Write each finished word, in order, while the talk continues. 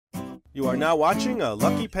You are now watching a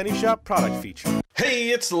Lucky Penny Shop product feature. Hey,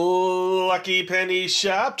 it's Lucky Penny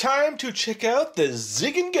Shop. Time to check out the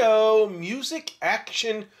Zig and Go music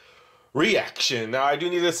action reaction. Now, I do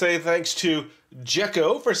need to say thanks to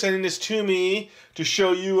DJECO for sending this to me to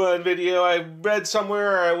show you on video. I read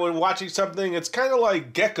somewhere, I was watching something, it's kind of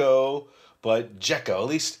like Gecko, but DJECO. At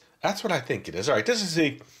least that's what I think it is. All right, this is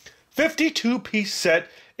a 52-piece set,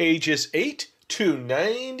 ages 8 to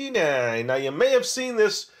 99. Now, you may have seen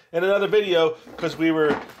this in another video because we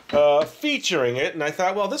were featuring it, and I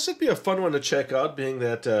thought, well, this would be a fun one to check out, being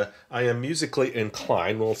that I am musically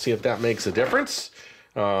inclined. We'll see if that makes a difference.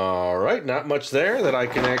 All right, not much there that I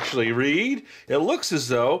can actually read. It looks as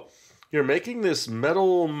though you're making this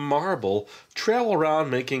metal marble travel around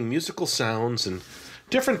making musical sounds and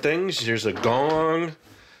different things. There's a gong.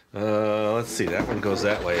 Let's see, that one goes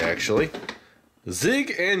that way, actually.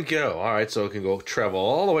 Zig and Go. All right, so it can go travel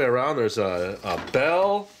all the way around. There's a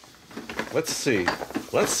bell. Let's see.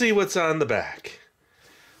 Let's see what's on the back.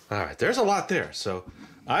 All right, there's a lot there. So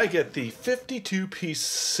I get the 52-piece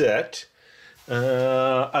set.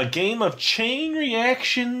 A game of chain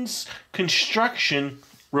reactions, construction,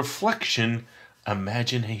 reflection,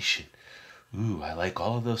 imagination. Ooh, I like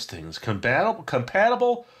all of those things.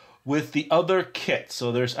 Compatible with the other kit.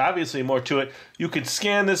 So there's obviously more to it. You can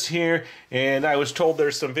scan this here, and I was told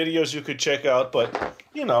there's some videos you could check out, but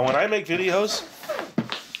you know, when I make videos,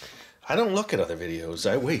 I don't look at other videos.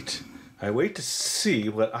 I wait. I wait to see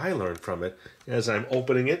what I learned from it as I'm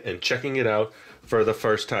opening it and checking it out for the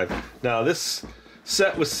first time. Now, this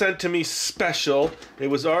set was sent to me special. It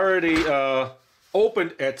was already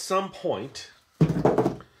opened at some point.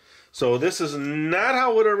 So this is not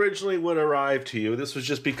how it originally would arrive to you. This was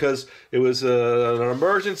just because it was an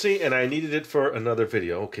emergency and I needed it for another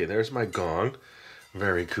video. Okay, there's my gong.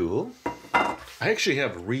 Very cool. I actually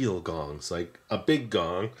have real gongs, like a big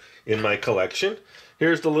gong in my collection.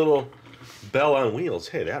 Here's the little bell on wheels.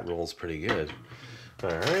 Hey, that rolls pretty good. All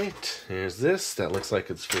right, here's this. That looks like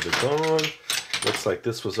it's for the gong. Looks like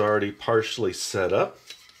this was already partially set up.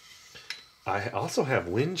 I also have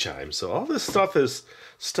wind chimes. So all this stuff is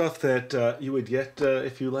stuff that you would get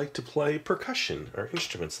if you like to play percussion or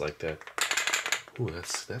instruments like that. Ooh,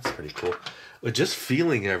 that's pretty cool. But just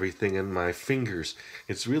feeling everything in my fingers,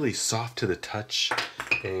 it's really soft to the touch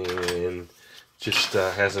and just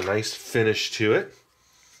has a nice finish to it.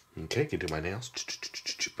 Okay, can do my nails,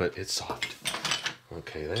 but it's soft.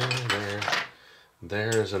 Okay,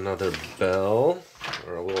 there's another bell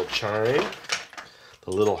or a little chime.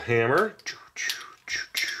 The little hammer.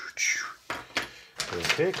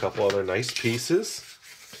 Okay, a couple other nice pieces.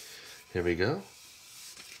 Here we go.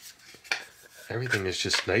 Everything is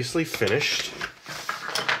just nicely finished.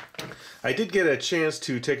 I did get a chance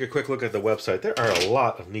to take a quick look at the website. There are a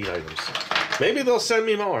lot of neat items. Maybe they'll send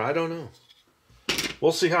me more. I don't know.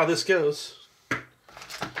 We'll see how this goes.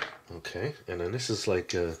 Okay, and then this is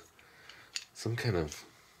like some kind of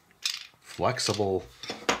flexible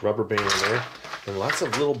rubber band there. And lots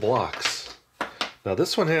of little blocks. Now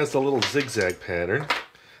this one has the little zigzag pattern.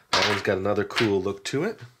 That one's got another cool look to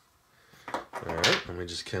it. Alright, let me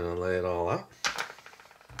just kind of lay it all out.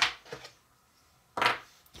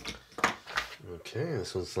 Okay,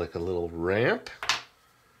 this one's like a little ramp.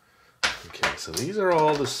 Okay, so these are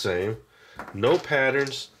all the same. No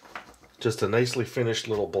patterns. Just a nicely finished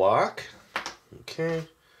little block. Okay.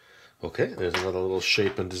 Okay, there's another little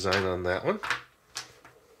shape and design on that one.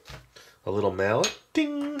 A little mallet.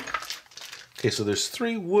 Ding! Okay, so there's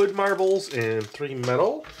 3 wood marbles and 3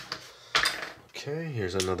 metal. Okay,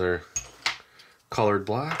 here's another colored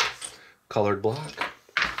block. Colored block.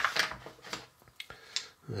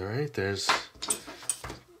 Alright, there's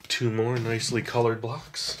 2 more nicely colored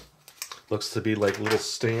blocks. Looks to be like little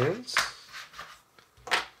stands.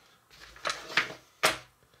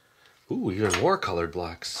 Ooh, even more colored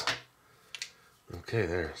blocks. Okay,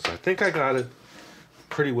 there. So I think I got it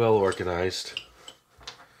pretty well organized.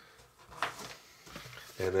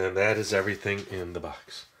 And then that is everything in the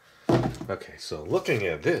box. Okay, so looking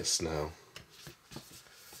at this now,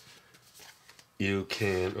 you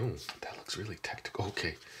can, oh, that looks really technical.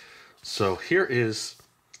 Okay, so here is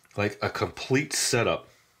like a complete setup.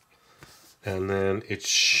 And then it's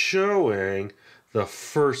showing the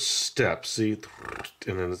first step. See,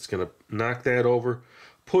 and then it's gonna knock that over,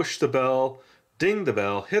 push the bell, ding the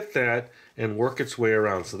bell, hit that, and work its way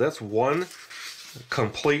around. So that's one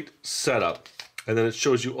complete setup. And then it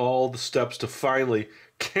shows you all the steps to finally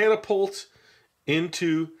catapult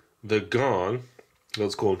into the gong. So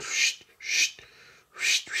it's going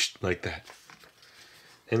like that.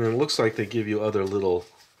 And then it looks like they give you other little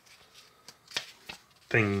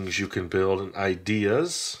things you can build and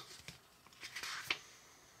ideas.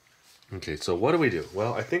 Okay, so what do we do?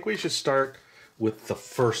 Well, I think we should start with the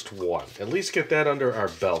first one. At least get that under our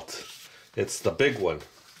belt. It's the big one.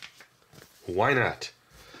 Why not?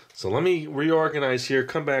 So let me reorganize here,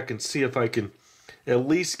 come back and see if I can at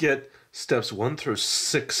least get steps 1 through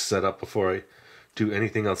 6 set up before I do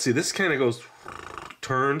anything else. See, this kind of goes,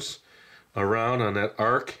 turns around on that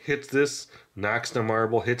arc, hits this, knocks the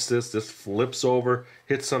marble, hits this flips over,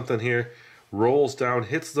 hits something here, rolls down,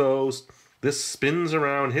 hits those, this spins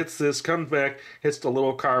around, hits this, comes back, hits the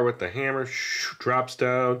little car with the hammer, drops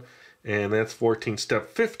down, and that's 14. Step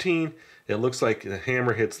 15, it looks like the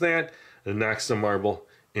hammer hits that and knocks the marble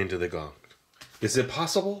into the gong. Is it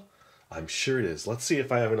possible? I'm sure it is. Let's see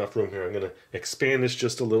if I have enough room here. I'm going to expand this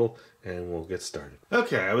just a little and we'll get started.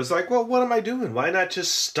 Okay, I was like, well, what am I doing? Why not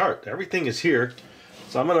just start? Everything is here.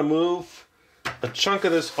 So I'm going to move a chunk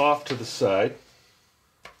of this off to the side.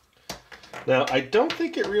 Now, I don't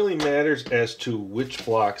think it really matters as to which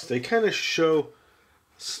blocks. They kind of show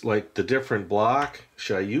like the different block.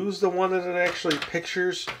 Should I use the one that it actually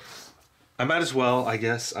pictures? I might as well, I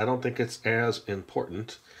guess. I don't think it's as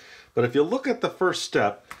important. But if you look at the first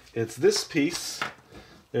step, it's this piece.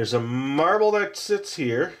 There's a marble that sits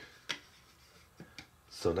here.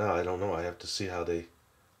 So now I don't know. I have to see how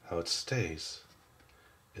it stays.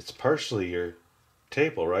 It's partially your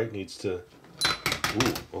table, right? Needs to.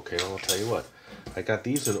 Ooh, okay. Well, I'll tell you what. I got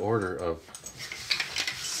these in order of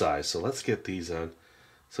size. So let's get these on.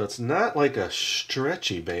 So it's not like a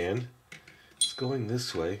stretchy band. It's going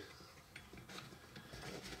this way.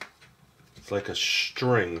 It's like a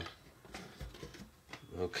string.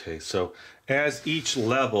 Okay, so as each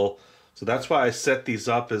level, so that's why I set these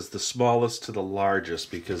up as the smallest to the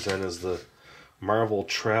largest, because then as the marble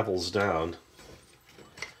travels down,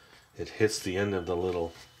 it hits the end of the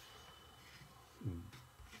little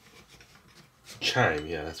chime.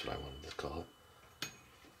 Yeah, that's what I wanted to call it.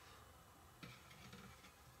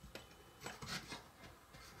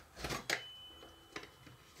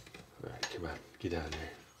 All right, come on, get down there.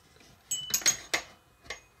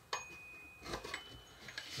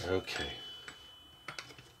 Okay,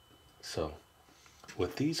 so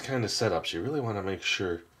with these kind of setups, you really want to make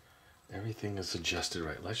sure everything is adjusted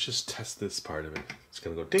right. Let's just test this part of it. It's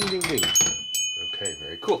going to go ding, ding, ding. Okay,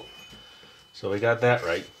 very cool. So we got that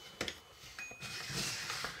right.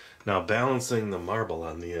 Now balancing the marble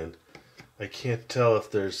on the end. I can't tell if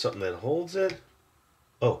there's something that holds it.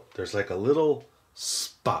 Oh, there's like a little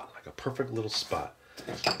spot, like a perfect little spot.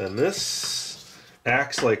 Then this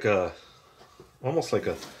acts like a almost like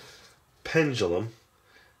a pendulum.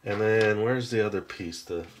 And then where's the other piece?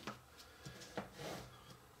 The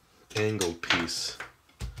angled piece.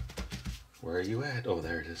 Where are you at? Oh,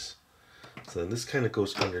 there it is. So then this kind of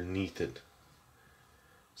goes underneath it.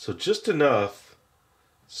 So just enough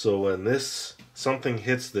so when this something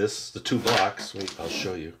hits this, the two blocks, wait, I'll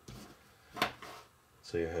show you.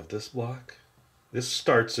 So you have this block. This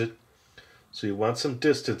starts it. So you want some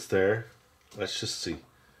distance there. Let's just see.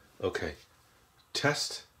 Okay.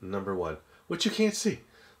 Test number 1, which you can't see.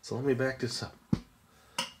 So let me back this up.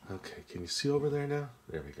 Okay, can you see over there now?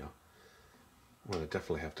 There we go. I'm going to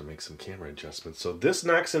definitely have to make some camera adjustments. So this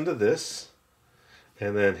knocks into this,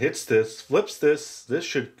 and then hits this, flips this. This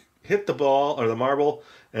should hit the ball or the marble,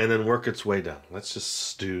 and then work its way down. Let's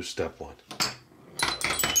just do step 1.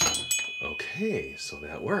 Okay, so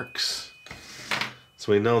that works.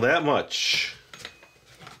 So we know that much.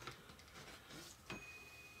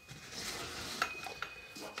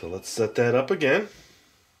 So let's set that up again.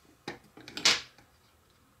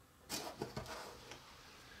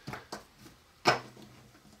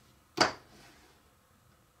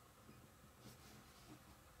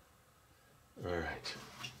 All right.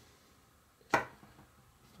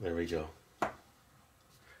 There we go. I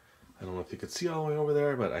don't know if you can see all the way over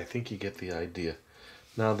there, but I think you get the idea.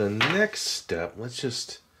 Now the next step, let's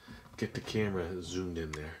just get the camera zoomed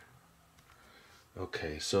in there.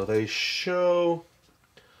 Okay, so they show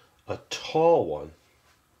a tall one.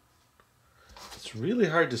 It's really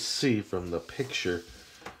hard to see from the picture,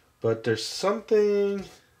 but there's something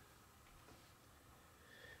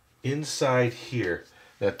inside here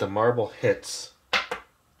that the marble hits.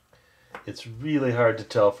 It's really hard to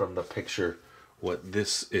tell from the picture what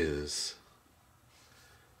this is.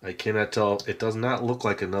 I cannot tell. It does not look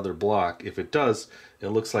like another block. If it does, it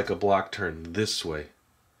looks like a block turned this way.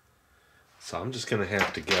 So I'm just going to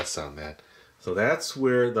have to guess on that. So that's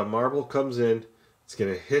where the marble comes in. It's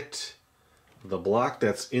going to hit the block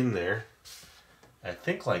that's in there. I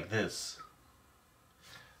think like this.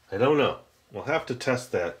 I don't know. We'll have to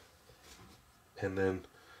test that. And then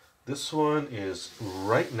this one is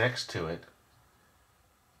right next to it.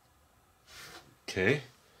 Okay.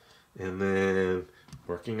 And then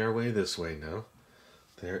working our way this way now.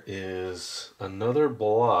 There is another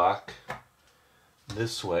block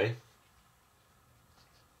this way.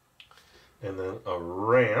 And then a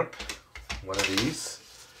ramp, one of these.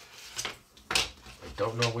 I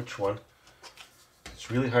don't know which one. It's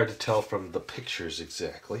really hard to tell from the pictures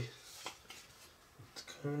exactly. It's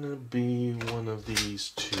gonna be one of these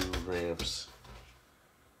two ramps.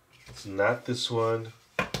 It's not this one.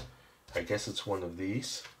 I guess it's one of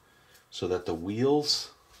these. So that the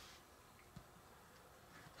wheels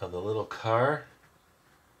of the little car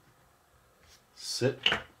sit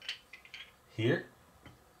here.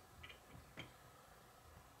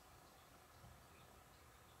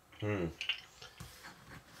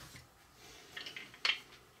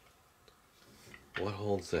 What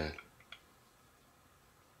holds that?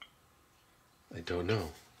 I don't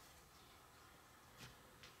know.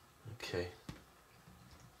 Okay.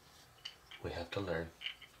 We have to learn.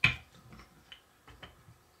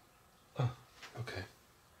 Oh, okay.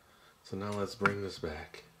 So now let's bring this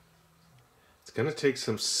back. It's gonna take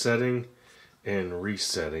some setting and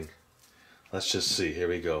resetting. Let's just see. Here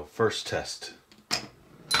we go. First test.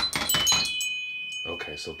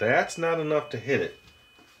 Okay, so that's not enough to hit it.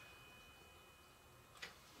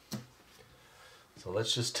 So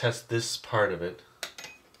let's just test this part of it.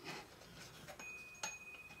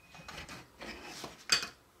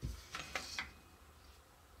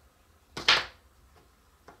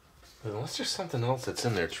 Unless there's something else that's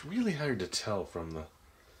in there, it's really hard to tell from the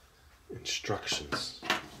instructions.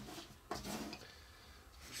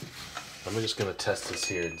 I'm just going to test this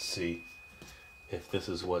here and see if this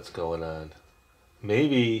is what's going on.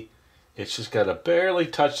 Maybe it's just got to barely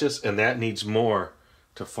touch this and that needs more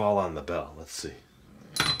to fall on the bell. Let's see.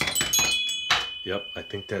 Yep, I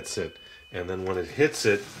think that's it. And then when it hits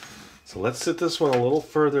it, so let's sit this one a little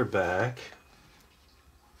further back.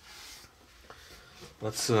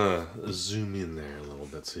 Let's zoom in there a little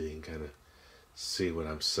bit so you can kind of see what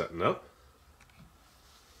I'm setting up.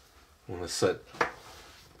 I'm going to set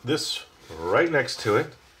this right next to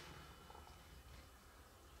it.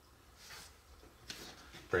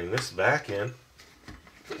 Bring this back in.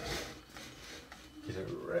 Get it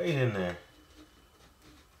right in there.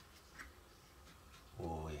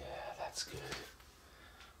 Oh yeah, that's good.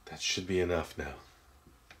 That should be enough now.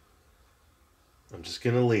 I'm just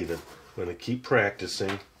going to leave it. I'm going to keep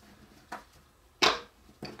practicing.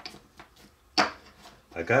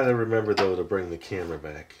 I got to remember though to bring the camera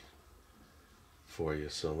back for you.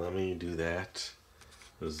 So let me do that.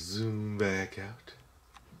 Zoom back out.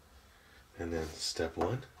 And then step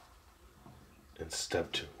one and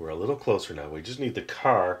step two. We're a little closer now. We just need the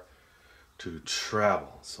car to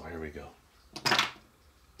travel. So here we go.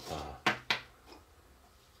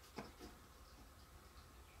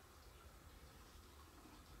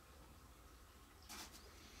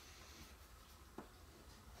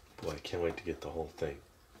 Boy, I can't wait to get the whole thing.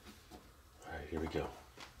 All right, here we go.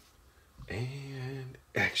 And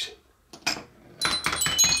action.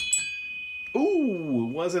 Ooh,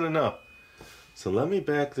 it wasn't enough. So let me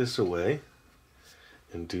back this away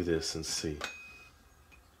and do this and see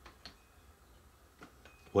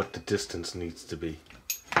what the distance needs to be.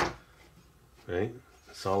 Right?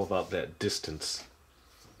 It's all about that distance.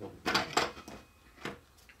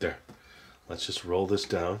 There. Let's just roll this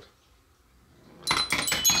down.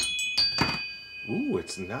 Ooh,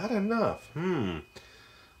 it's not enough.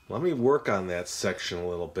 Let me work on that section a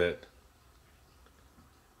little bit.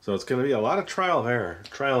 So it's going to be a lot of trial and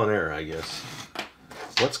error, I guess.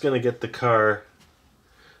 What's going to get the car,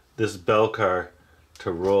 this bell car,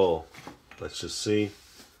 to roll? Let's just see.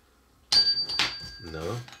 No.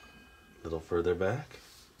 A little further back.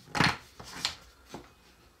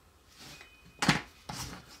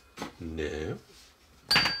 No.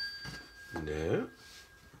 No.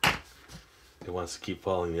 It wants to keep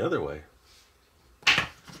falling the other way.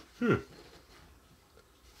 Alright,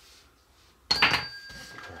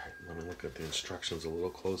 let me look at the instructions a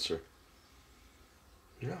little closer.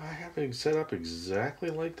 No, I have it set up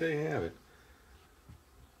exactly like they have it.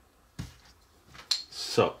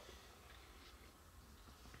 So,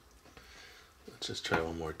 let's just try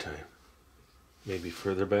one more time. Maybe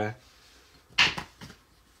further back.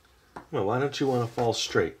 Well, why don't you want to fall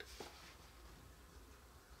straight?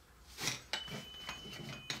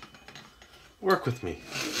 Work with me.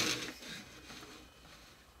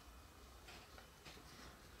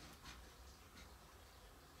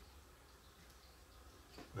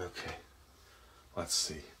 Okay, let's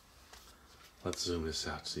see. Let's zoom this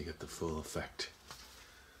out so you get the full effect.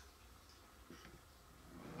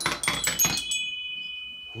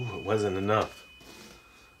 Ooh, it wasn't enough.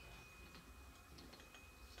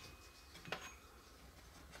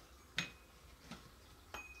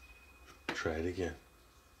 try it again.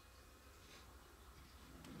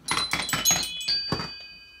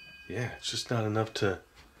 Yeah, it's just not enough to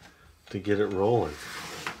get it rolling.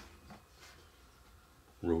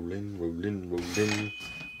 Rolling, rolling, rolling.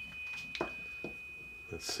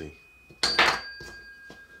 Let's see.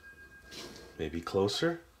 Maybe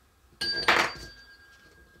closer.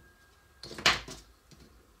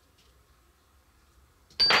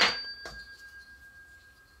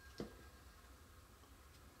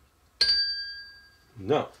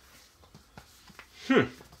 No.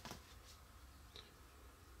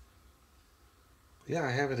 Yeah, I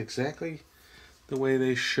have it exactly the way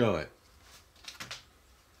they show it.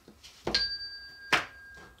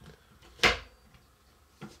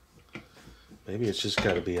 Maybe it's just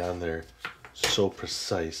got to be on there so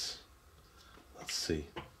precise. Let's see.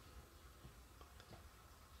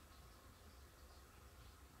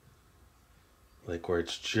 Like where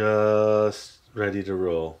it's just ready to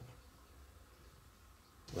roll.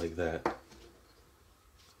 Like that.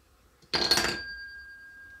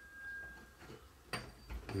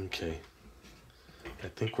 Okay. I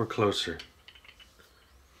think we're closer.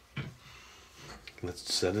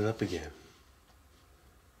 Let's set it up again.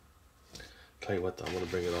 Tell you what though, I'm going to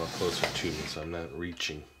bring it all closer to me so I'm not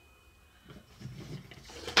reaching.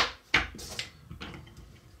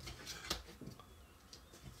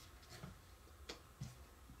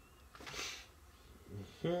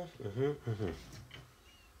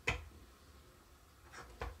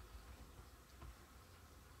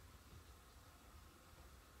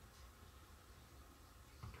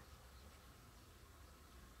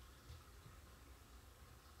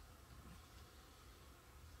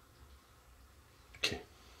 Okay.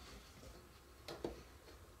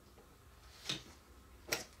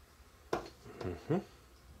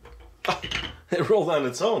 Oh, it rolled on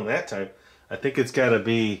its own that time. I think it's got to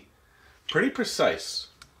be pretty precise.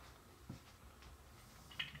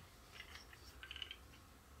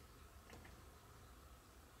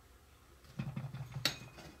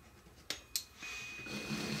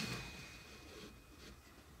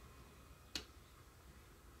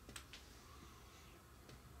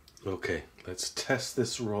 Okay, let's test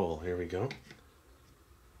this roll. Here we go.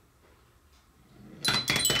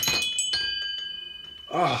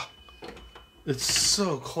 Ah, it's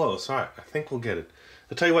so close. All right, I think we'll get it.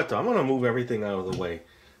 I'll tell you what though, I'm going to move everything out of the way.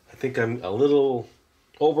 I think I'm a little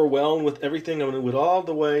overwhelmed with everything. I'm going to move it all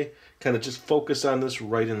the way, kind of just focus on this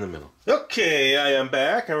right in the middle. Okay, I am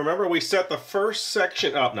back. And remember we set the first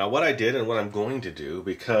section up. Now what I did and what I'm going to do,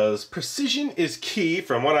 because precision is key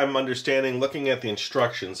from what I'm understanding looking at the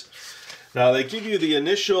instructions. Now they give you the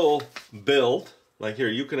initial build, like here,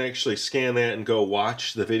 you can actually scan that and go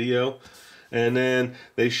watch the video. And then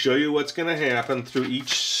they show you what's going to happen through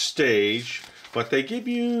each stage. But they give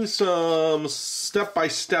you some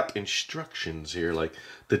step-by-step instructions here, like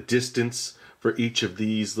the distance for each of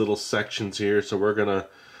these little sections here. So we're gonna,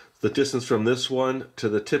 the distance from this one to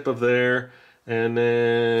the tip of there, and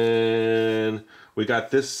then we got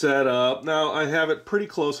this set up. Now I have it pretty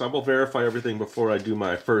close. I will verify everything before I do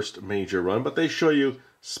my first major run, but they show you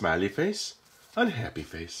smiley face, unhappy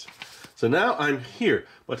face. So now I'm here,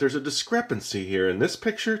 but there's a discrepancy here in this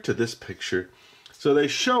picture to this picture. So they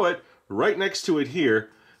show it right next to it here,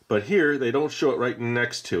 but here they don't show it right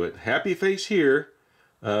next to it. Happy face here,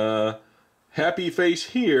 happy face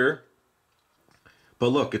here, but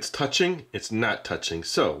look, it's touching, it's not touching.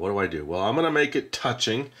 So what do? Well, I'm gonna make it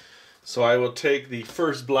touching. So I will take the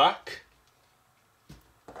first block,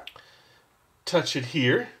 touch it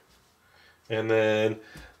here, and then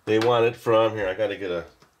they want it from here. I gotta get a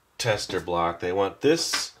tester block. They want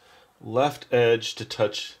this left edge to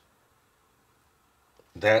touch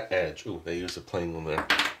that edge. Ooh, they use a plain one there.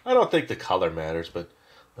 I don't think the color matters, but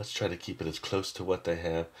let's try to keep it as close to what they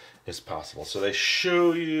have as possible. So they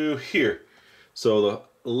show you here. So the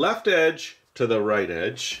left edge to the right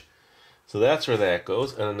edge. So that's where that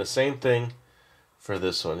goes. And then the same thing for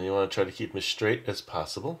this one. You want to try to keep them as straight as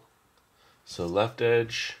possible. So left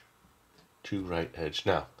edge to right edge.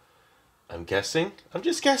 Now, I'm just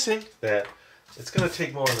guessing that it's going to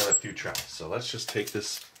take more than a few tries. So let's just take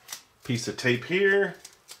this piece of tape here,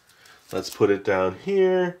 let's put it down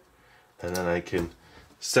here, and then I can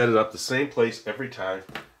set it up the same place every time,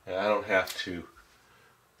 and I don't have to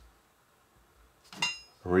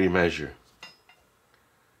remeasure.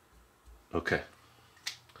 Okay.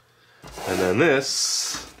 And then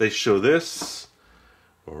this, they show this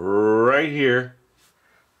right here,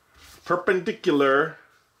 perpendicular.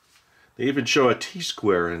 They even show a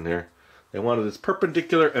T-square in there. They want it as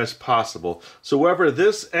perpendicular as possible. So wherever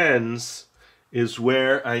this ends is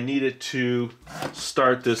where I need it to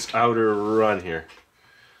start this outer run here.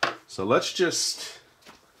 So let's just,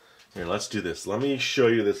 here, let's do this. Let me show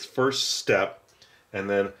you this first step, and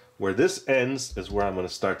then where this ends is where I'm going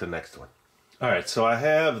to start the next one. All right, so I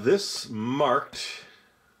have this marked.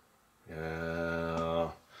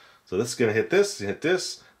 So this is going to hit this, hit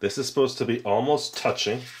this. This is supposed to be almost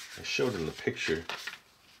touching. I showed in the picture,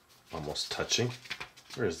 almost touching.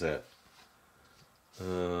 Where is that?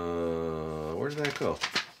 Where did that go?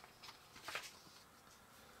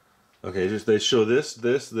 Okay, just they show this,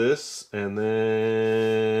 this, and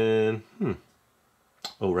then,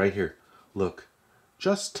 oh, right here. Look,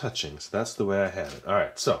 just touching. So that's the way I have it. All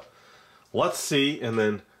right, so let's see, and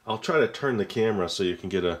then I'll try to turn the camera so you can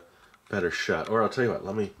get a better shot. Or I'll tell you what,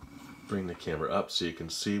 let me bring the camera up so you can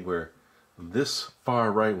see where this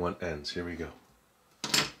far right one ends. Here we go.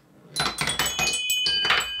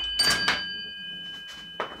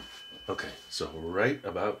 Okay, so right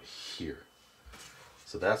about here.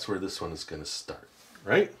 So that's where this one is going to start,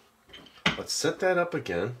 right? Let's set that up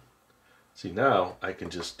again. See, now I can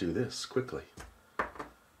just do this quickly.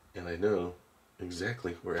 And I know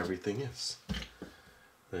exactly where everything is.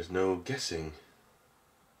 There's no guessing.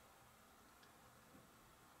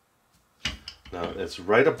 Now, it's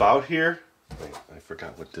right about here. Wait, I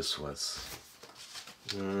forgot what this was.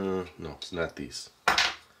 No, it's not these.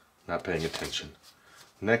 Not paying attention.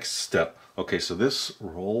 Next step. Okay, so this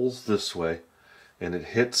rolls this way. And it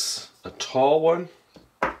hits a tall one.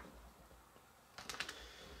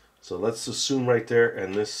 So let's assume right there,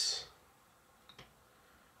 and this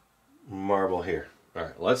marble here. All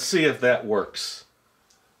right, let's see if that works.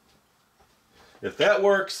 If that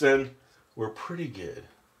works, then we're pretty good.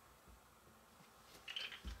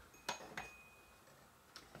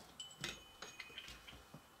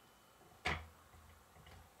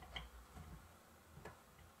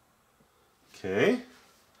 Okay.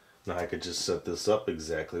 Now I could just set this up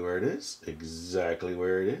exactly where it is. Exactly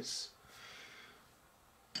where it is.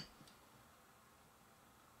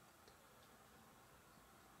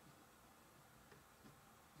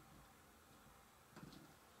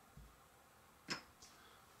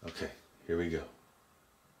 Okay, here we go.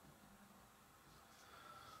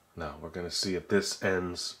 Now we're going to see if this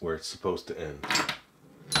ends where it's supposed to end.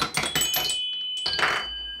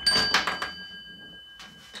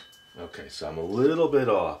 Okay, so I'm a little bit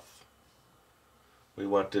off. We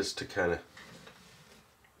want this to kind of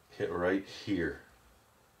hit right here.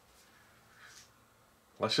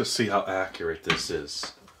 Let's just see how accurate this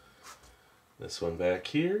is. This one back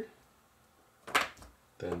here,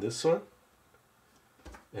 then this one,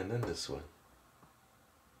 and then this one.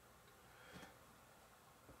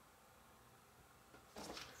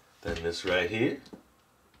 Then this right here.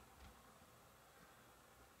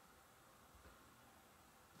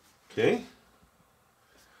 Okay.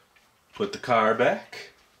 Put the car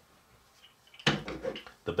back.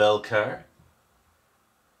 The bell car.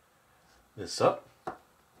 This up.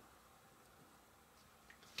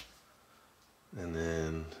 And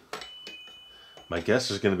then my guess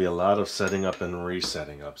there's going to be a lot of setting up and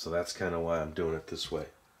resetting up, so that's kind of why I'm doing it this way.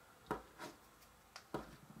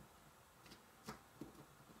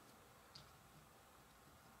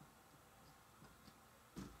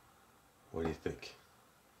 What do you think?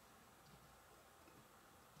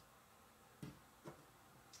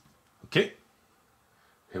 Okay,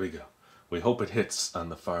 here we go. We hope it hits on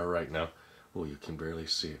the far right now. Oh, you can barely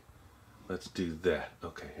see it. Let's do that.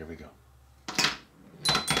 Okay, here we go.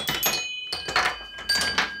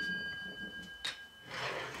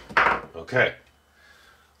 Okay,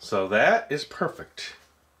 so that is perfect.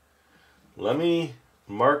 Let me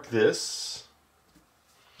mark this.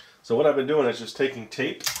 So what I've been doing is just taking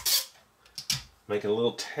tape, making a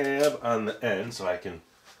little tab on the end so I can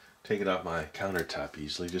take it off my countertop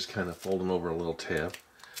easily, just kind of folding over a little tab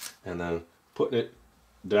and then putting it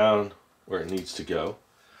down where it needs to go.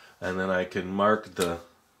 And then I can mark the,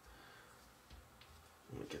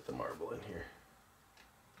 let me get the marble in here,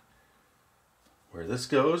 where this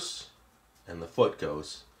goes and the foot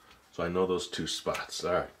goes, so I know those two spots.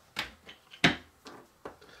 All right.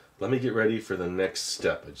 Let me get ready for the next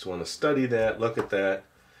step. I just want to study that, look at that,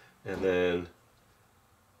 and then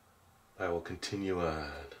I will continue on.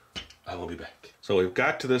 I will be back. So we've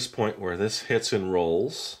got to this point where this hits and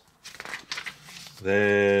rolls.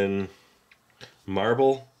 Then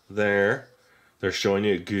marble there. They're showing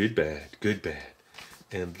you good, bad, good, bad.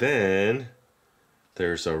 And then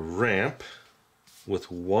there's a ramp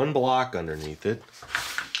with one block underneath it.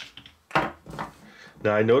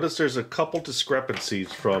 Now I notice there's a couple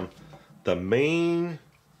discrepancies from the main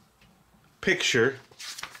picture.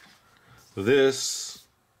 This,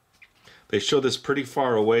 they show this pretty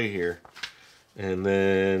far away here. And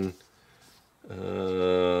then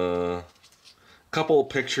Couple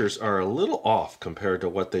pictures are a little off compared to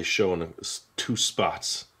what they show in two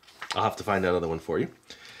spots. I'll have to find that other one for you.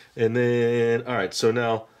 And then, all right, so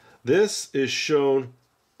now this is shown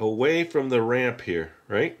away from the ramp here,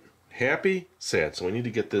 right? Happy, sad. So we need to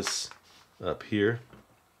get this up here.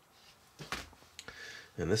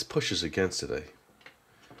 And this pushes against it.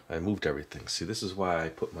 I moved everything. See, this is why I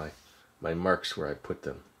put my marks where I put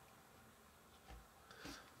them.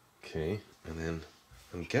 Okay, and then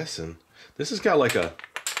I'm guessing this has got like a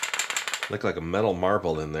metal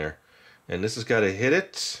marble in there, and this has got to hit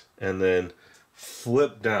it and then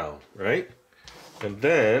flip down, right? And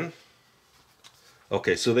then,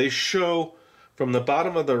 okay, so they show from the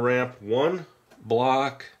bottom of the ramp one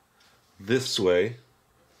block this way.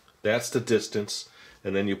 That's the distance,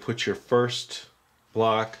 and then you put your first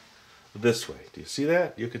block this way. Do you see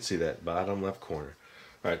that? You can see that bottom left corner.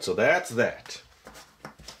 All right, so that's that.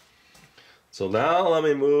 So now let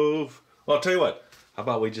me move. Well, I'll tell you what. How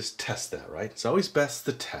about we just test that, right? It's always best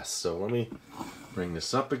to test. So let me bring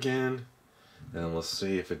this up again, and we'll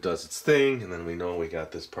see if it does its thing, and then we know we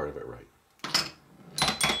got this part of it right.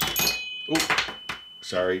 Ooh,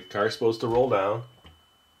 sorry. Car's supposed to roll down.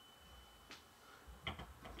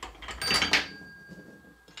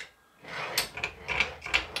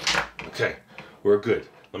 Okay, we're good.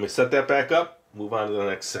 Let me set that back up. Move on to the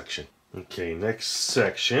next section. Okay, next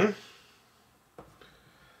section.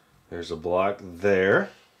 There's a block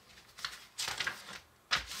there.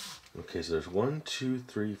 Okay, so there's 1, 2,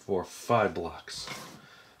 3, 4, 5 blocks.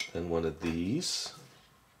 Then one of these.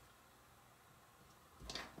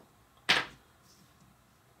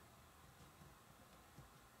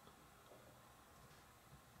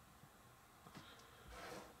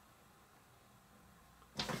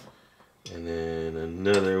 And then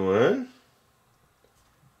another one.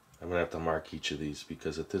 I'm going to have to mark each of these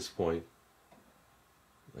because at this point,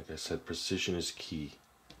 like I said, precision is key.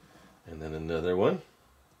 And then another one.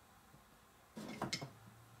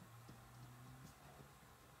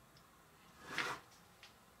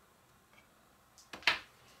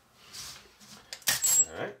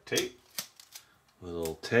 Alright, tape.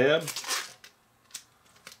 Little tab.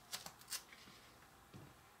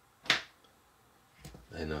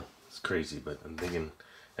 I know, it's crazy, but I'm thinking,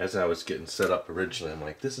 as I was getting set up originally, I'm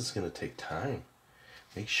like, this is going to take time.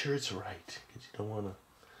 Make sure it's right, because you don't want to...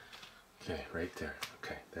 Okay, right there.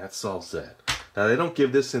 Okay, that solves that. Now, they don't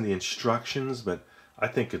give this in the instructions, but I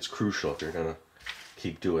think it's crucial if you're going to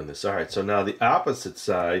keep doing this. All right, so now the opposite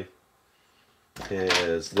side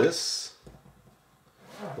is this.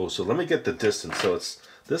 Oh, so let me get the distance. So it's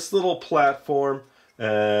this little platform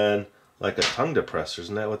and like a tongue depressor.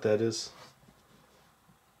 Isn't that what that is?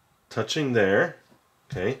 Touching there.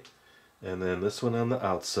 Okay. And then this one on the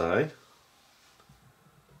outside.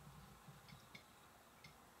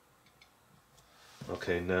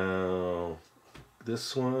 Okay, now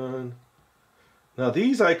this one. Now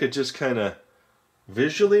these I could just kind of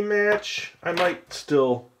visually match. I might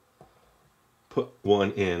still put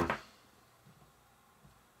one in.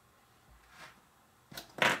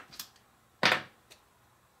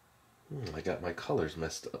 I got my colors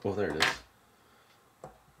messed up. Oh, there it is.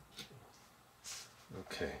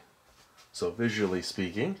 Okay. So visually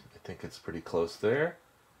speaking, I think it's pretty close there.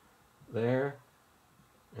 There.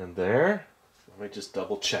 And there. Let me just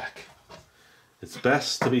double check. It's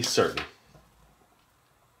best to be certain.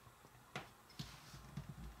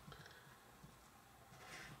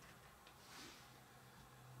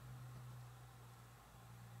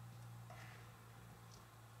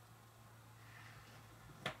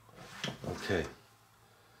 Okay.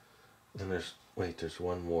 And there's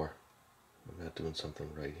one more. I'm not doing something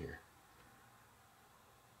right here.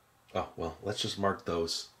 Oh, well, let's just mark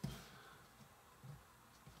those.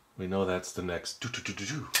 We know that's the next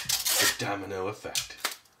the domino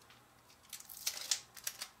effect.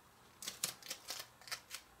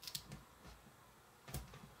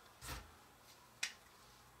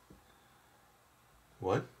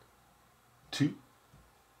 One, 2,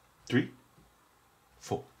 3,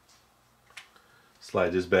 4.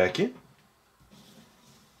 Slide this back in.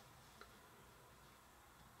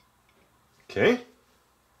 Okay.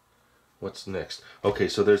 What's next? Okay,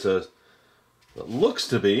 so there's what looks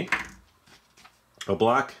to be a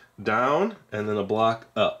block down and then a block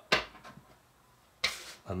up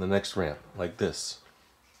on the next ramp, like this.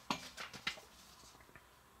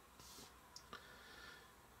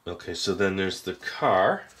 Okay, so then there's the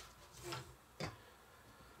car.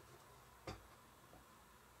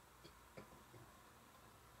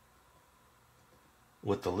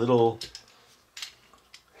 With the little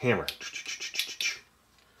hammer.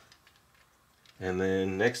 And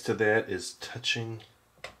then next to that is touching.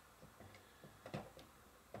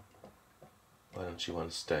 Why don't you want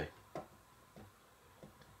to stay?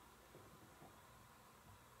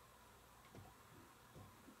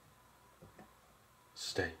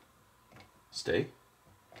 Stay. Stay?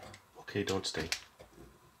 Okay, don't stay.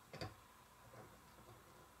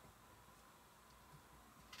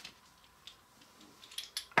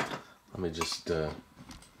 Let me just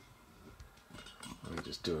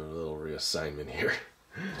do a little reassignment here.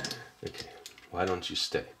 Okay, why don't you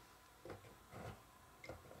stay?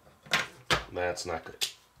 That's not good.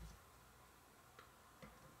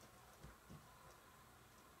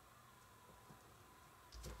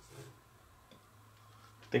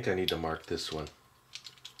 I think I need to mark this one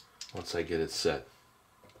once I get it set.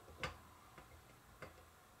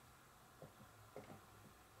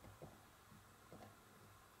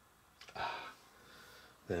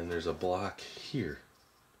 Then there's a block here.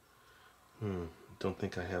 Don't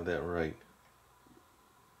think I have that right.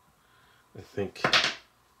 I think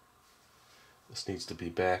this needs to be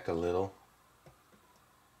back a little.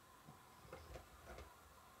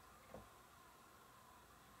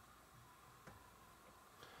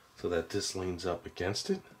 So that this leans up against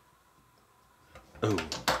it. Oh.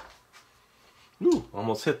 Ooh,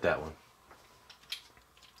 almost hit that one.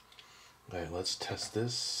 Alright, let's test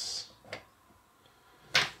this.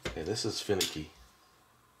 Okay, this is finicky.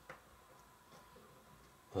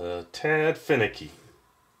 A tad finicky.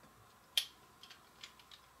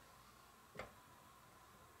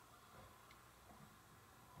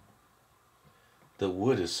 The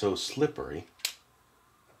wood is so slippery.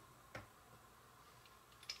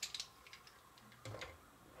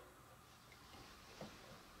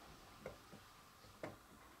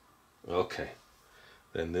 Okay,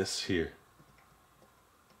 then this here.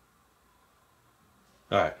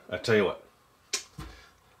 Alright, I tell you what.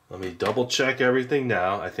 Let me double check everything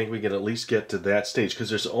now. I think we can at least get to that stage because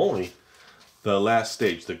there's only the last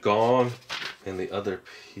stage, the gong and the other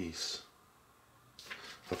piece.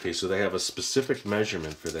 Okay, so they have a specific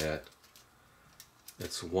measurement for that.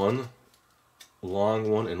 It's one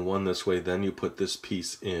long one and one this way. Then you put this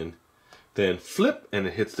piece in. Then flip and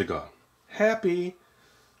it hits the gong. Happy.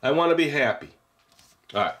 I want to be happy.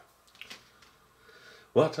 Alright.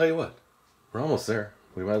 Well, I'll tell you what. We're almost there.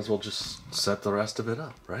 We might as well just set the rest of it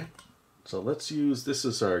up, right? So let's use, this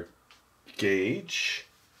is our gauge.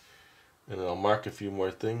 And I'll mark a few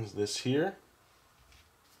more things. This here.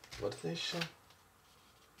 What do they show?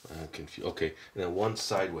 I'm confused. Okay, and then one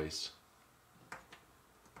sideways.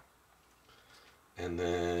 And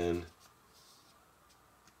then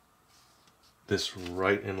this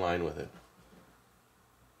right in line with it.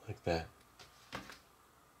 Like that.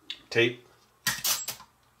 Tape.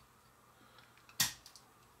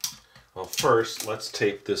 Well, first, let's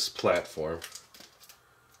tape this platform.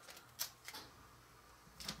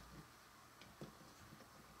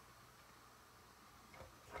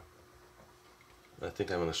 I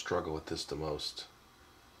think I'm going to struggle with this the most.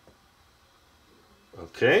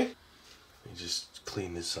 Okay. Let me just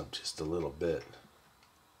clean this up just a little bit.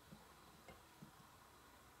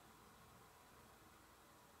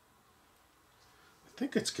 I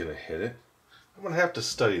think it's going to hit it. I'm going to have to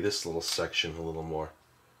study this little section a little more.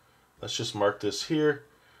 Let's just mark this here.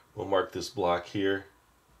 We'll mark this block here.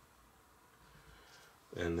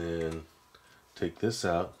 And then take this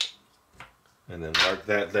out. And then mark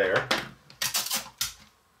that there.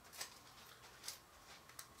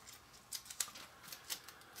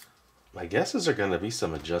 My guesses are going to be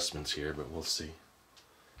some adjustments here, but we'll see.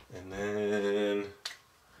 And then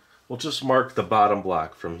we'll just mark the bottom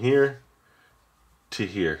block from here to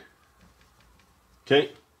here.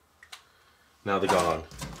 Okay. Now the gong.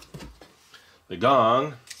 The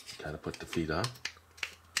gong, gotta put the feet on.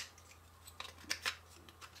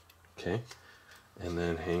 Okay. And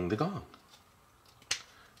then hang the gong.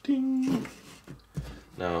 Ding.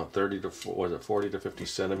 Now 30 to 40 to 50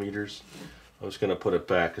 centimeters. I'm just gonna put it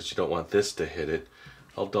back because you don't want this to hit it.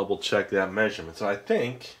 I'll double check that measurement. So I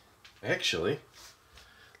think, actually,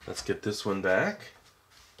 let's get this one back.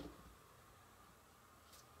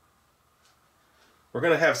 We're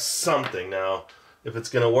gonna have something now. If it's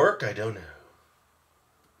gonna work, I don't know.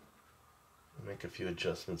 Make a few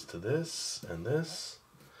adjustments to this and this.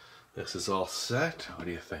 This is all set. What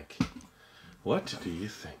do you think? What do you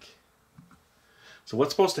think? So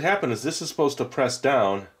what's supposed to happen is this is supposed to press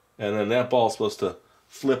down and then that ball is supposed to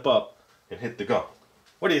flip up and hit the gong.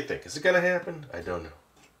 What do you think? Is it going to happen? I don't know.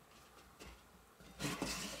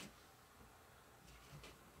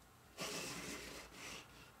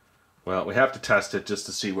 Well, we have to test it just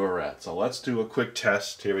to see where we're at. So let's do a quick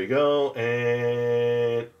test. Here we go.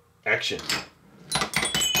 And action.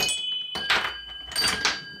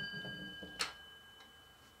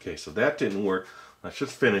 Okay, so that didn't work. Let's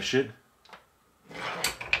just finish it.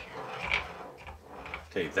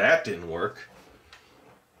 Okay, that didn't work.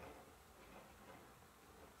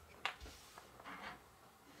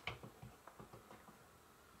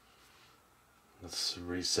 Let's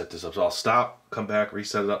reset this up. So I'll stop, come back,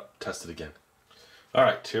 reset it up, test it again. All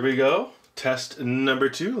right, here we go. Test number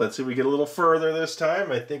 2. Let's see if we get a little further this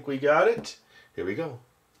time. I think we got it. Here we go.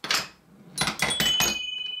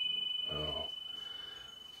 Oh.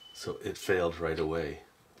 So it failed right away.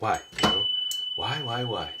 Why? You know?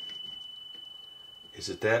 Why? Is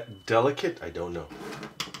it that delicate? I don't know.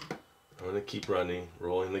 I'm going to keep running,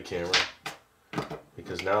 rolling the camera.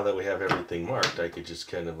 Because now that we have everything marked, I could just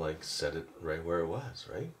kind of like set it right where it was,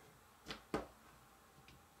 right?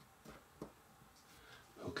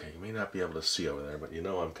 Okay, you may not be able to see over there, but you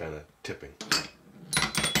know I'm kind of tipping.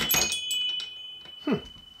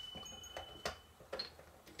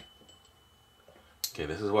 Okay,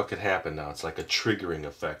 this is what could happen now. It's like a triggering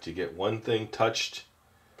effect. You get one thing touched.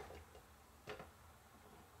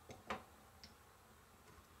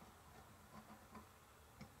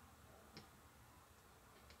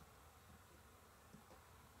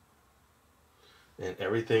 And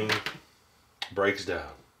everything breaks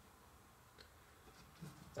down.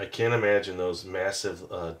 I can't imagine those massive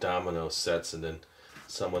domino sets and then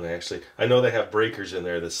someone actually... I know they have breakers in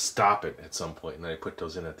there that stop it at some point, and I put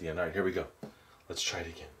those in at the end. All right, here we go. Let's try it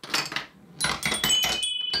again.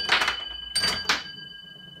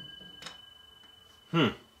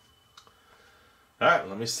 All right,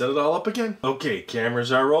 let me set it all up again. Okay,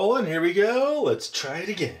 cameras are rolling. Here we go. Let's try it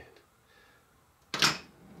again.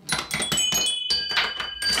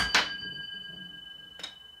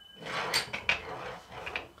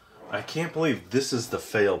 I can't believe this is the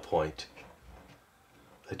fail point.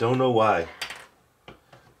 I don't know why.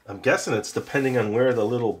 I'm guessing it's depending on where the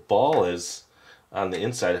little ball is on the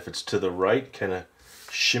inside. If it's to the right, kind of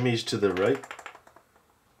shimmies to the right.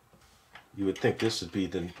 You would think this would be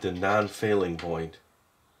the non-failing point.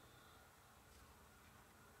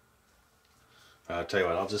 I'll tell you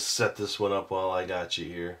what, I'll just set this one up while I got you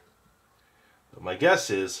here. But my guess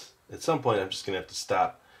is, at some point I'm just going to have to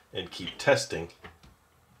stop and keep testing.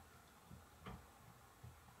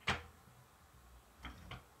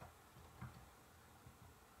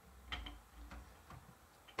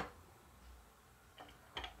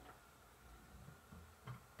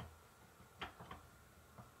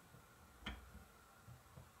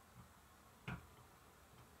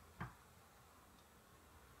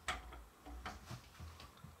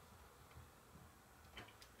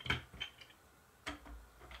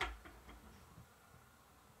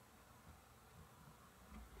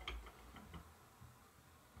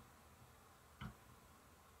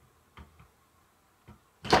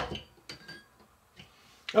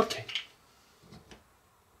 Okay.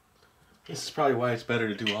 This is probably why it's better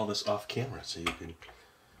to do all this off camera, so you can...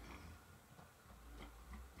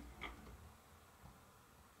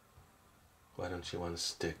 Why don't you want to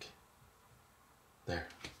stick? There.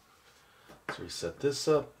 Let's reset this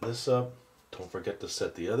up, this up. Don't forget to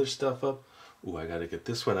set the other stuff up. Ooh, I gotta get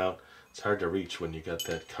this one out. It's hard to reach when you got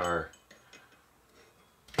that car.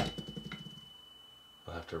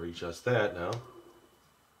 I'll have to readjust that now.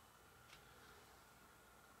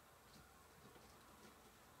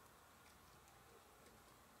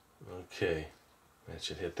 Okay, that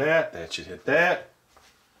should hit that, that should hit that.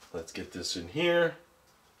 Let's get this in here.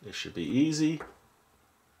 This should be easy.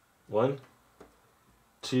 1,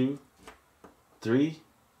 2, 3.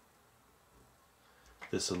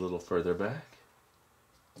 This a little further back.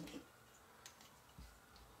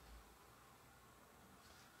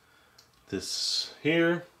 This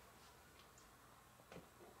here.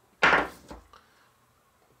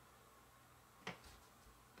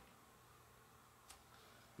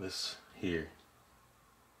 This here.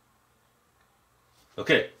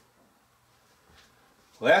 Okay.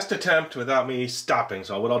 Last attempt without me stopping.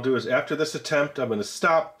 So what I'll do is after this attempt, I'm going to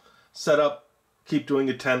stop, set up, keep doing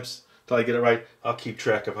attempts till I get it right. I'll keep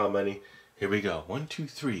track of how many. Here we go. 1, 2,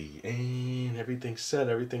 3. And everything's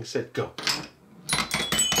set, go.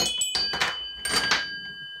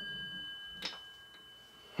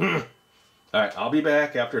 Alright, I'll be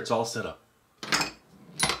back after it's all set up.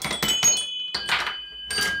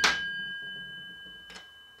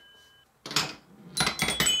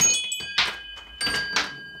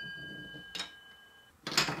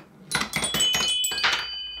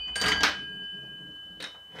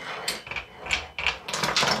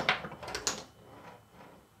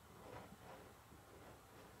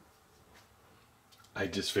 I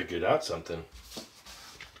just figured out something.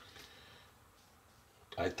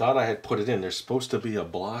 I thought I had put it in. There's supposed to be a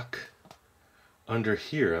block under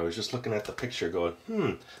here. I was just looking at the picture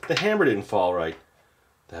going, the hammer didn't fall right.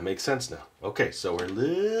 That makes sense now. Okay, so we're a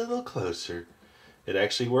little closer. It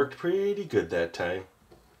actually worked pretty good that time.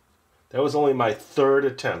 That was only my third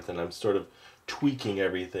attempt, and I'm sort of tweaking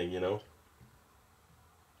everything, you know.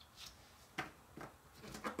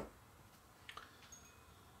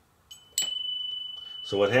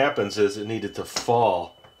 So what happens is it needed to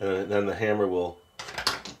fall, and then the hammer will,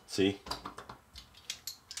 see?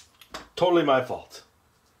 Totally my fault.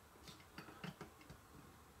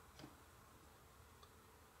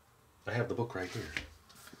 I have the book right here.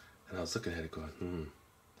 And I was looking at it going,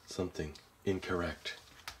 something incorrect.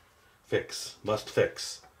 Fix, must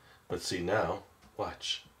fix. But see now,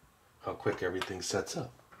 watch how quick everything sets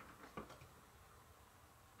up.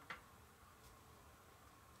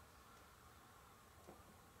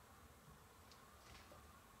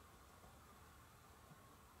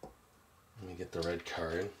 Let me get the red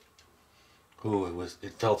card. Ooh,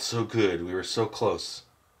 it felt so good. We were so close.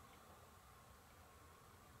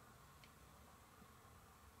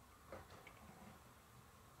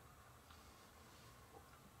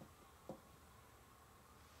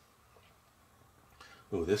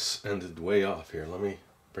 Ooh, this ended way off here. Let me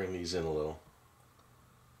bring these in a little.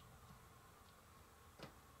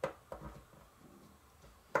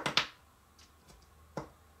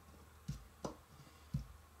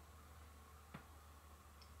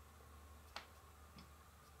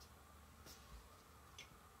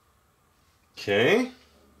 Okay.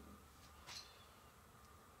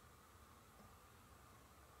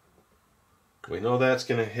 We know that's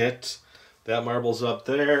going to hit. That marble's up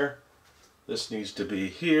there. This needs to be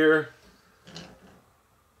here.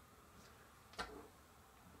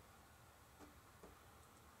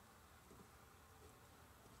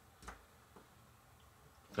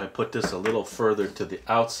 If I put this a little further to the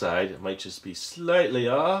outside, it might just be slightly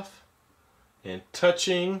off and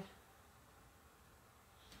touching.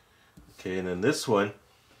 Okay, and then this one,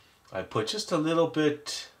 I put just a little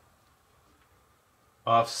bit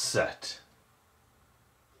offset.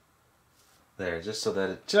 There, just so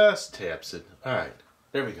that it just taps it. Alright,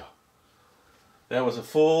 there we go. That was a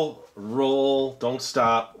full roll. Don't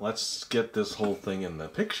stop. Let's get this whole thing in the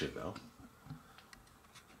picture, though.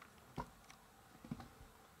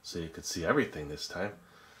 So you could see everything this time.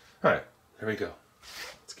 Alright, there we go.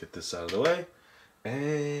 Let's get this out of the way.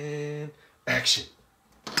 And action.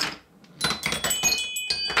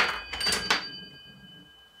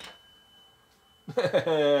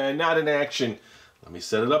 Not in action. Let me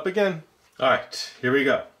set it up again. Alright, here we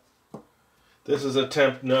go. This is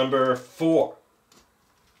attempt number 4.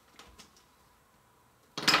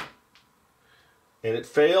 And it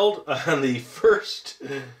failed on the first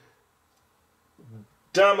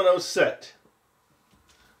domino set.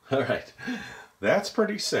 Alright, that's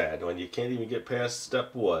pretty sad when you can't even get past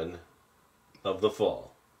step 1 of the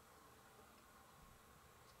fall.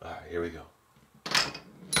 Alright, here we go.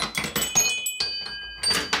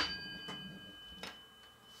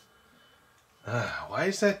 Why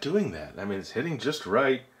is that doing that? I mean, it's hitting just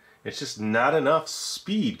right. It's just not enough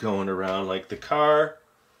speed going around like the car.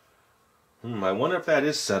 I wonder if that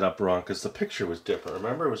is set up wrong because the picture was different.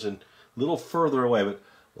 Remember, it was a little further away, but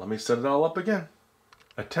let me set it all up again.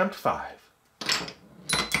 Attempt 5.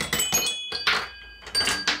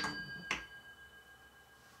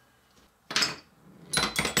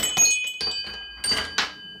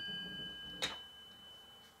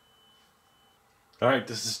 All right,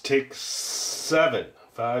 this is take 7.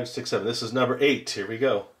 5, 6, 7. This is number 8. Here we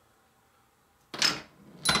go.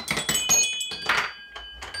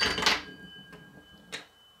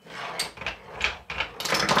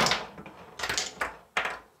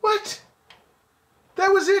 What?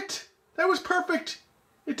 That was it. That was perfect.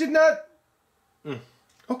 It did not.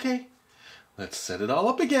 Okay. Let's set it all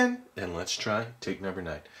up again, and let's try take number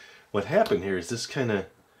 9. What happened here is this kind of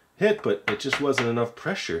hit, but it just wasn't enough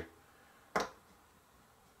pressure.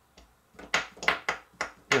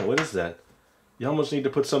 What is that? You almost need to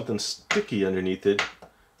put something sticky underneath it,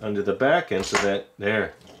 under the back end, so that,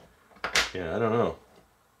 there. Yeah, I don't know.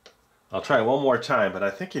 I'll try one more time, but I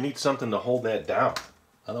think you need something to hold that down.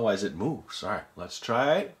 Otherwise it moves. Alright, let's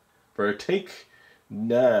try it for take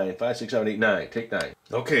 9. 5, 6, 7, 8, 9. Take 9.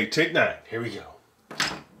 Okay, take 9. Here we go.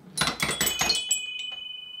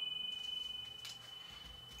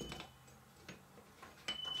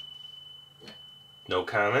 No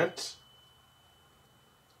comment.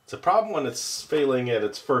 It's a problem when it's failing at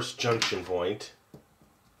its first junction point.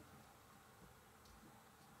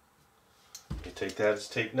 You take that as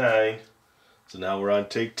take 9. So now we're on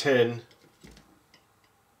take 10.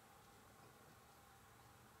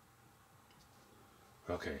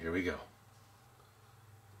 Okay, here we go.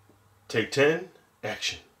 Take 10,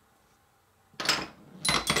 action.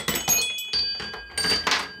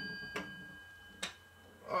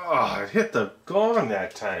 Oh, it hit the gong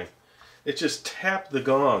that time. It just tapped the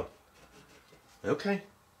gong. Okay,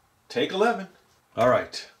 take 11. All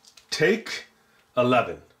right, take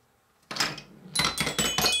 11.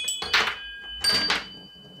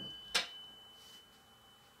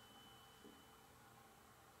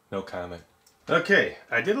 No comment. Okay,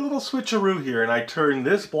 I did a little switcheroo here and I turned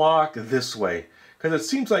this block this way because it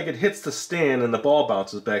seems like it hits the stand and the ball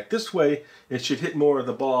bounces back. This way it should hit more of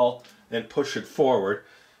the ball and push it forward.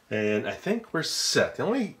 And I think we're set. The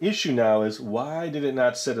only issue now is why did it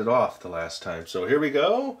not set it off the last time? So here we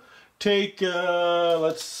go. Take,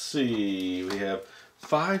 let's see, we have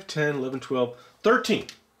 5, 10, 11, 12, 13.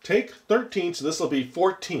 Take 13, so this will be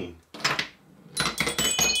 14.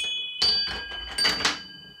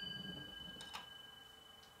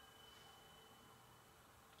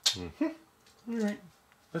 All right,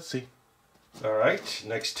 let's see. All right,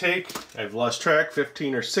 next take. I've lost track,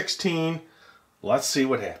 15 or 16. Let's see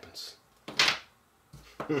what happens.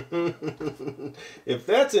 If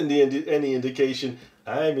that's any indication,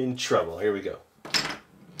 I'm in trouble. Here we go.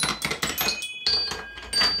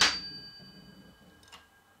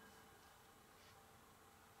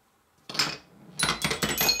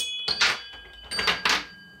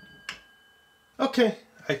 Okay,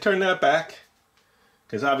 I turned that back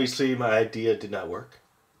because obviously my idea did not work.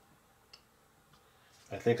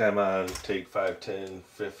 I think I'm on take 5, 10,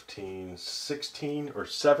 15, 16, or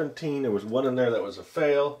 17. There was one in there that was a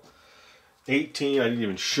fail. 18, I didn't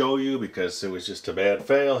even show you because it was just a bad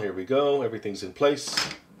fail. Here we go. Everything's in place.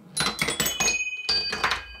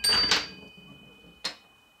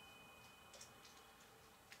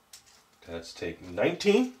 That's take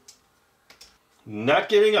 19. Not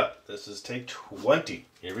giving up. This is take 20.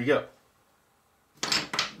 Here we go.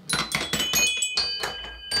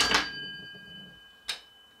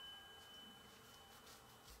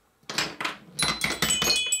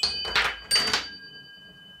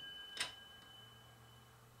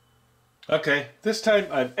 Okay, this time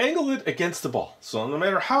I've angled it against the ball. So no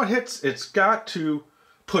matter how it hits, it's got to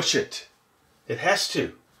push it. It has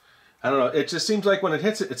to. I don't know, it just seems like when it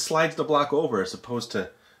hits it, it slides the block over as opposed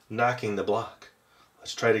to knocking the block.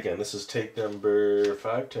 Let's try it again. This is take number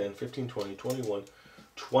 5, 10, 15, 20, 21,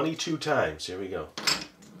 22 times. Here we go.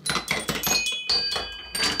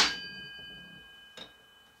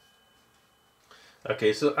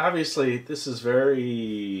 Okay, so obviously this is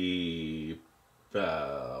very...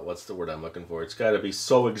 what's the word I'm looking for? It's got to be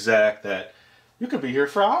so exact that you could be here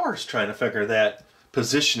for hours trying to figure that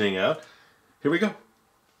positioning out. Here we go.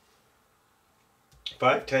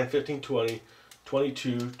 5, 10, 15, 20,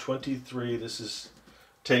 22, 23. This is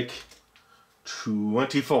take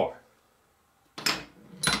 24.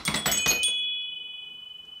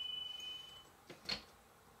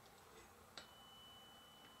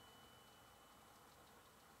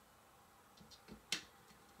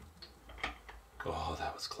 Oh,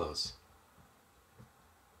 that was close.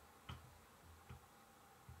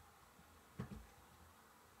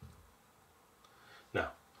 Now,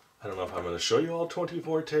 I don't know if I'm going to show you all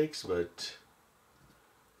 24 takes, but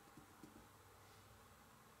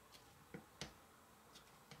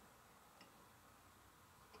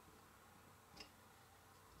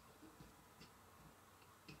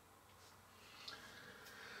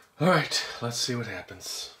all right, let's see what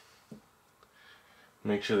happens.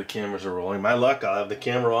 Make sure the cameras are rolling. My luck, I'll have the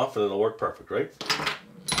camera off and it'll work perfect, right?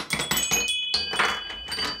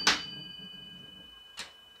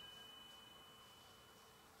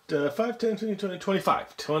 Uh, 5, 10, 15, 20,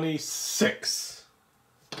 25, 26.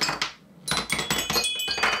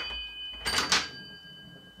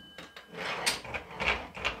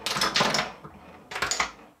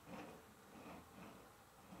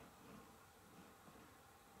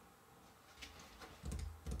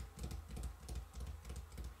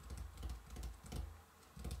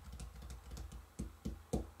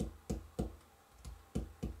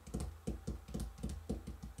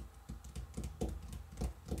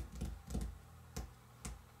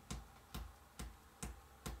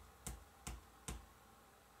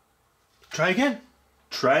 Try again.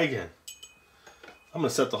 Try again. I'm going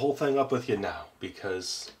to set the whole thing up with you now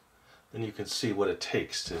because then you can see what it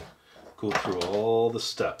takes to go through all the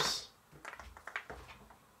steps.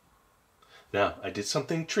 Now, I did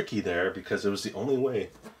something tricky there because it was the only way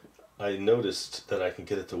I noticed that I can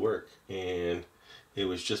get it to work. And it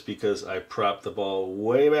was just because I propped the ball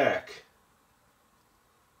way back.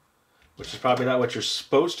 Which is probably not what you're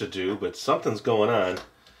supposed to do, but something's going on.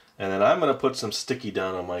 And then I'm going to put some sticky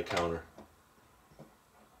down on my counter.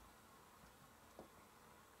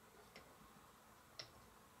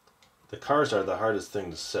 The cars are the hardest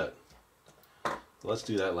thing to set. Let's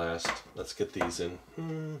do that last. Let's get these in.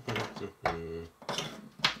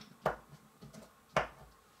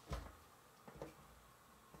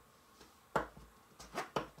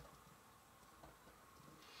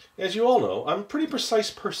 As you all know, I'm a pretty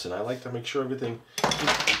precise person. I like to make sure everything...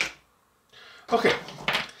 Okay,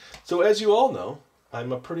 so as you all know,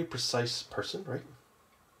 I'm a pretty precise person, right?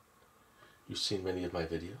 You've seen many of my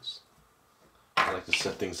videos. I like to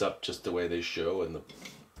set things up just the way they show and the...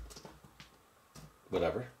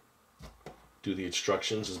 whatever. Do the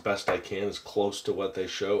instructions as best I can, as close to what they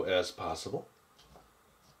show as possible.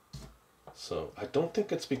 So I don't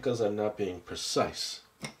think it's because I'm not being precise.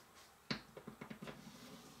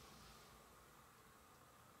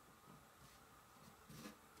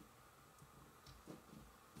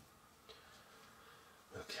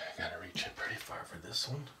 Okay, I gotta reach in pretty far for this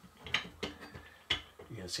one.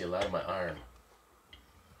 You can see a lot of my arm.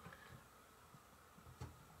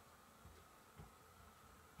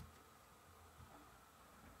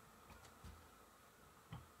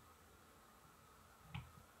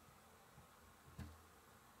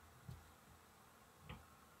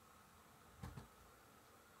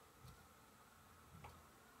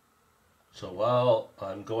 So while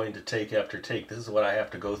I'm going to take after take, this is what I have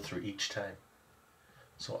to go through each time.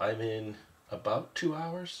 So I'm in about 2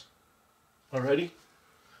 hours already.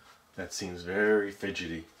 That seems very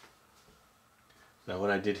fidgety. Now what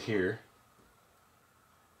I did here,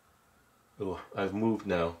 oh, I've moved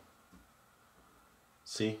now.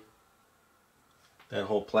 See? That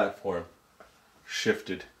whole platform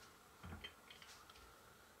shifted.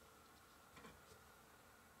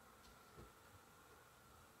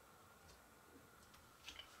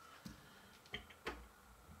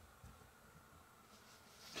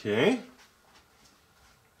 Okay,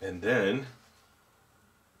 and then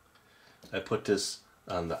I put this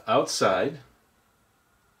on the outside,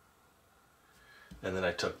 and then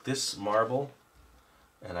I took this marble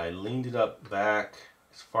and I leaned it up back,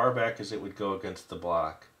 as far back as it would go against the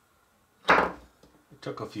block. It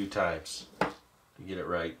took a few times to get it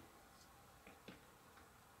right.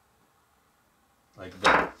 Like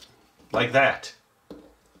that. Like that.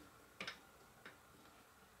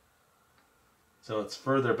 So it's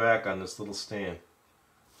further back on this little stand.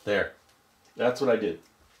 There. That's what I did.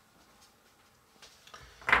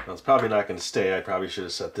 Now it's probably not going to stay. I probably should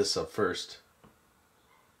have set this up first.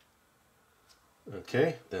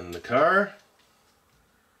 Okay, then the car.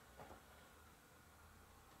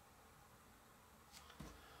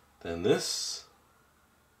 Then this.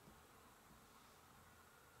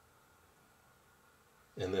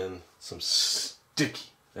 And then some sticky.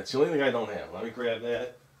 That's the only thing I don't have. Let me grab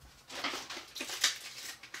that.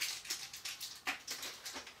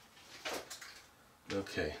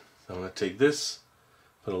 Okay, so I'm going to take this,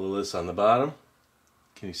 put a little of this on the bottom.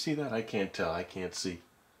 Can you see that? I can't tell. I can't see.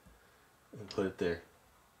 And put it there.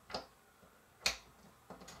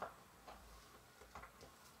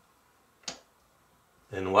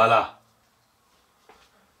 And voila.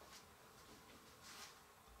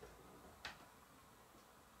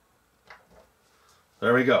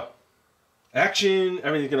 There we go. Action.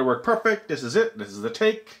 Everything's going to work perfect. This is it. This is the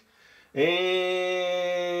take.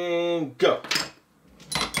 And go.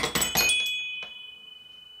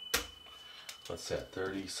 What's that,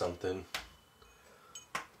 30 something,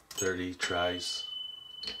 30 tries.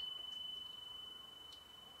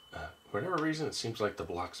 For whatever reason, it seems like the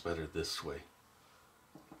block's better this way.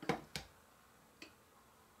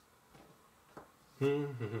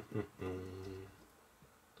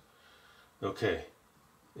 Okay,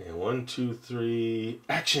 and 1, 2, 3,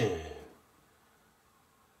 action!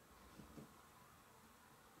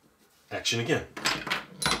 Action again.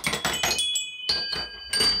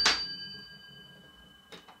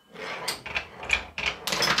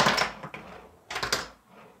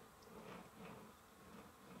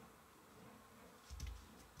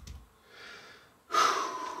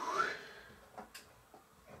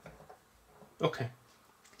 Okay,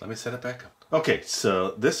 let me set it back up. Okay,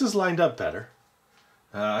 so this is lined up better.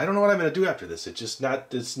 I don't know what I'm going to do after this.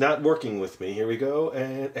 It's not working with me. Here we go,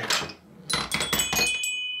 and action.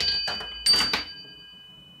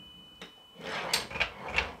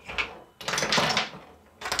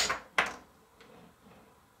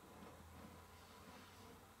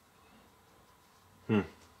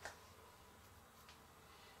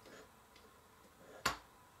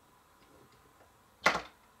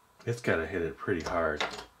 It's got to hit it pretty hard.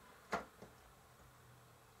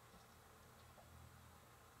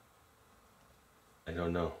 I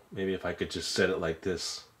don't know. Maybe if I could just set it like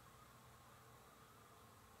this.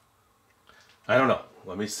 I don't know.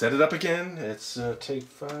 Let me set it up again. It's take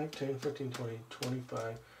 5, 10, 15, 20,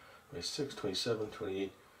 25, 26, 27,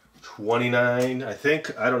 28, 29, I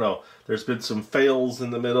think. I don't know. There's been some fails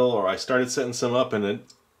in the middle, or I started setting some up and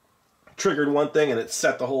it triggered one thing and it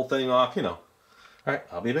set the whole thing off, you know. Alright,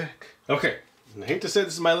 I'll be back. Okay, I hate to say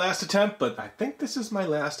this is my last attempt, but I think this is my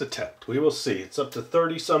last attempt. We will see. It's up to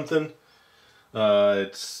 30-something.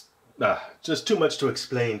 It's just too much to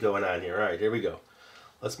explain going on here. Alright, here we go.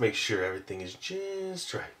 Let's make sure everything is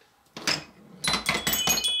just right.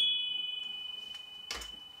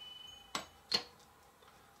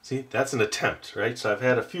 See, that's an attempt, right? So I've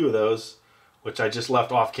had a few of those, which I just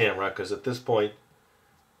left off camera, because at this point,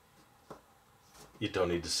 you don't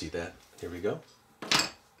need to see that. Here we go.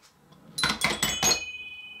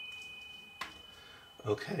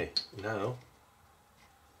 Okay, now,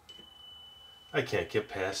 I can't get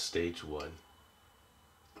past stage 1.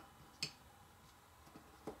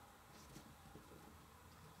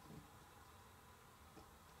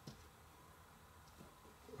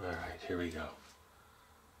 Alright, here we go.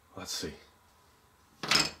 Let's see.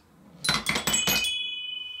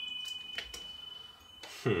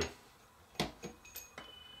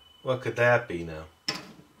 What could that be now?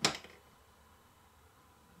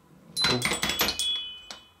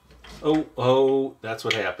 Oh, that's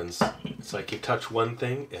what happens. It's like you touch one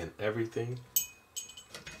thing and everything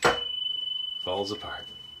falls apart.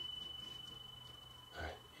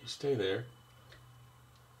 Alright, you stay there.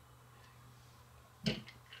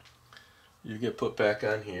 You get put back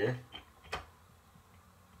on here.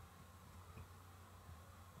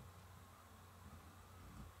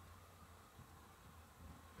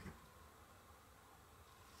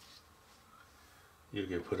 You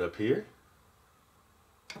get put up here.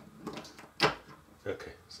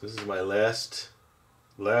 Okay, so this is my last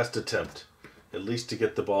attempt, at least to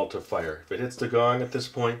get the ball to fire. If it hits the gong at this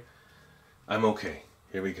point, I'm okay.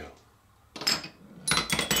 Here we go.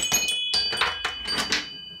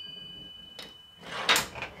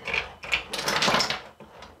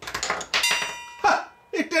 Ha!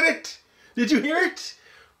 It did it! Did you hear it?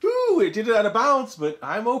 Woo! It did it out of bounds, but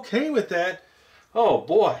I'm okay with that. Oh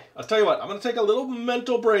boy, I'll tell you what, I'm going to take a little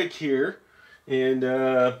mental break here, and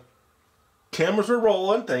cameras are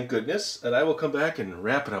rolling, thank goodness, and I will come back and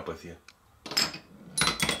wrap it up with you.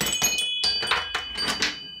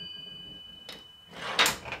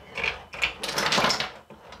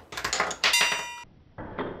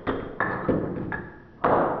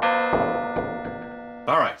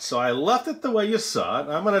 Alright, so I left it the way you saw it.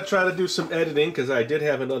 I'm going to try to do some editing because I did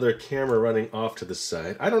have another camera running off to the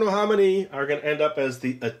side. I don't know how many are going to end up as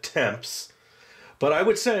the attempts, but I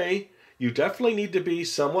would say you definitely need to be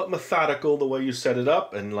somewhat methodical the way you set it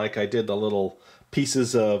up, and like I did the little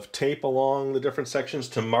pieces of tape along the different sections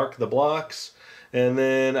to mark the blocks. And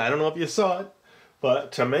then, I don't know if you saw it,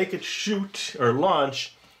 but to make it shoot or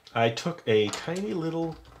launch, I took a tiny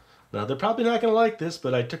little, now they're probably not going to like this,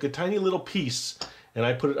 but I took a tiny little piece and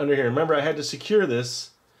I put it under here. Remember, I had to secure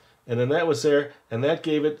this, and then that was there, and that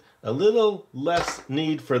gave it a little less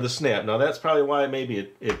need for the snap. Now that's probably why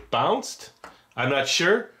maybe it bounced. I'm not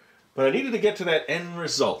sure, but I needed to get to that end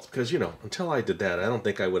result, because, you know, until I did that, I don't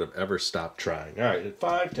think I would have ever stopped trying. All right,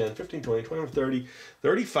 5, 10, 15, 20, 21, 30,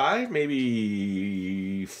 35,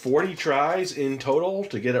 maybe 40 tries in total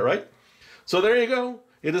to get it right. So there you go.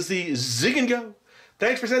 It is the Zig and Go.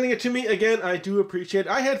 Thanks for sending it to me. Again, I do appreciate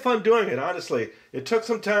it. I had fun doing it, honestly. It took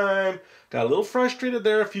some time. Got a little frustrated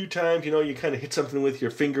there a few times. You know, you kind of hit something with your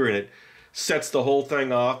finger and it sets the whole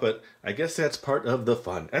thing off. But I guess that's part of the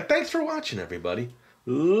fun. And thanks for watching, everybody.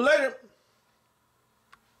 Later.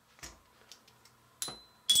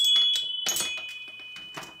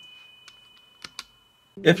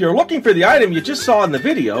 If you're looking for the item you just saw in the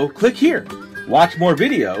video, click here. Watch more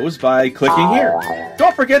videos by clicking here.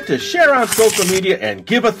 Don't forget to share on social media and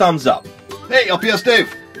give a thumbs up. Hey, LPS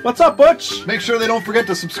Dave. What's up, Butch? Make sure they don't forget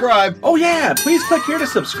to subscribe. Oh yeah, please click here to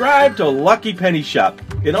subscribe to Lucky Penny Shop.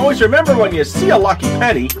 And always remember, when you see a lucky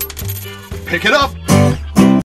penny, pick it up.